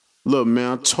Look,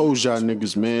 man, I told y'all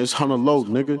niggas, man, it's HUNNALOE,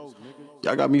 nigga.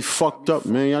 Y'all got me fucked up,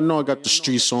 man. Y'all know I got the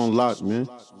streets on lock, man.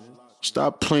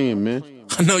 Stop playing, man.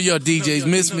 I know y'all DJs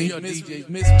miss me.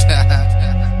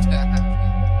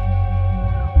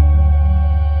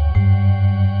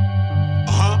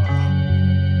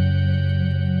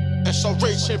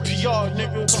 S.R.H and PR,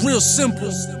 nigga. It's real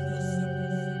simple.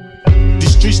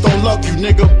 These streets don't love you,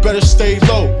 nigga. Better stay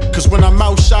low. Cause when I'm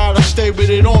outside, I stay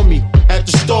with it on me. At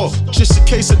the store, just in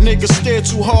case a nigga stare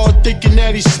too hard, thinking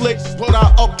that he's slick. But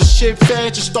I up the shit fast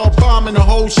and start bombing the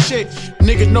whole shit.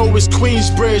 Nigga know it's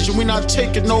Queensbridge and we not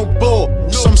taking no bull.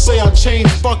 Some say I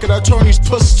changed, fuck it, I turn these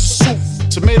pussies to soup.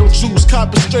 Tomato juice,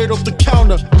 cop it straight off the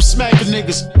counter. I'm smacking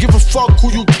niggas. Give a fuck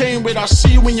who you came with. I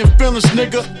see you in your feelings,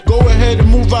 nigga. Go ahead and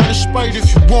move out of spite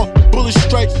if you want. Bullet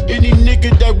strike any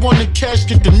nigga that want to cash,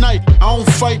 get the knife. I don't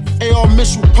fight. AR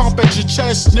missile pump at your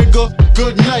chest, nigga.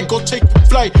 Good night, go take the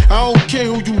flight. I don't care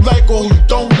who you like or who you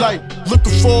don't like.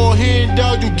 Looking for a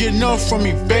handout, you get none from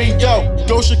me. Bang out.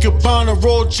 Dolce Gabbana,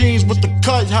 raw jeans with the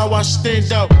cut, how I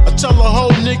stand out. I tell a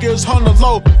whole nigga it's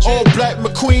HUNNALOE. All black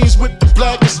McQueens with the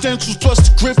black extensions plus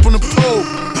the grip on the pole.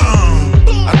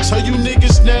 I tell you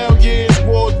niggas now, yeah, it's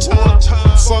wartime.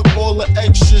 Fuck all the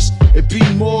extras, it be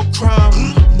more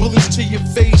crime. Bullets to your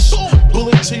face,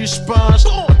 bullet to your spines.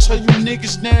 I tell you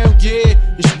niggas now, yeah,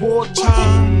 it's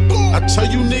wartime. I tell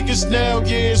you niggas now,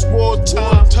 yeah, it's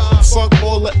wartime. Fuck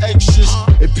all the extras,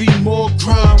 it be more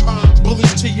crime.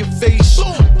 Bullets to your face,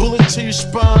 bullet to your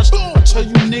spines. I tell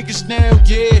you niggas now,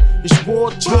 yeah, it's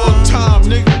wartime,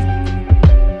 nigga.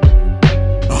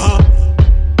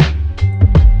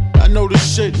 I know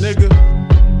this shit, nigga.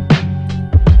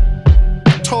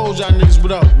 Told y'all niggas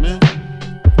what up, man.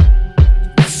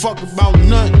 Fuck about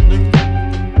nothing,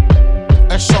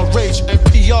 nigga. S.R.H and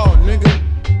PR, nigga.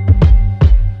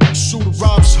 Shooter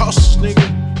robs hustles, nigga.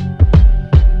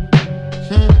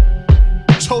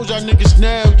 Told y'all niggas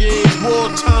now, yeah, it's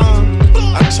wartime.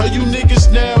 I tell you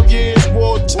niggas now, yeah, it's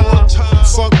wartime.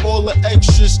 Fuck all the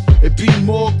extras, it be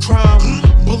more crime.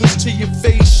 Bullets to your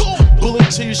face,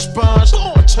 bullet to your spines.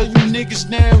 I tell you niggas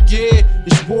now, yeah,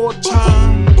 it's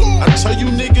wartime. I tell you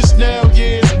niggas now,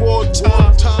 yeah, it's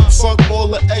wartime. Fuck all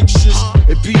the extras,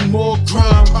 it be more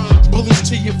crime. Bullets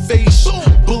to your face,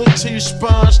 bullet to your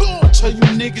spines. I tell you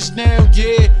niggas now,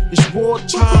 yeah, it's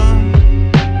wartime.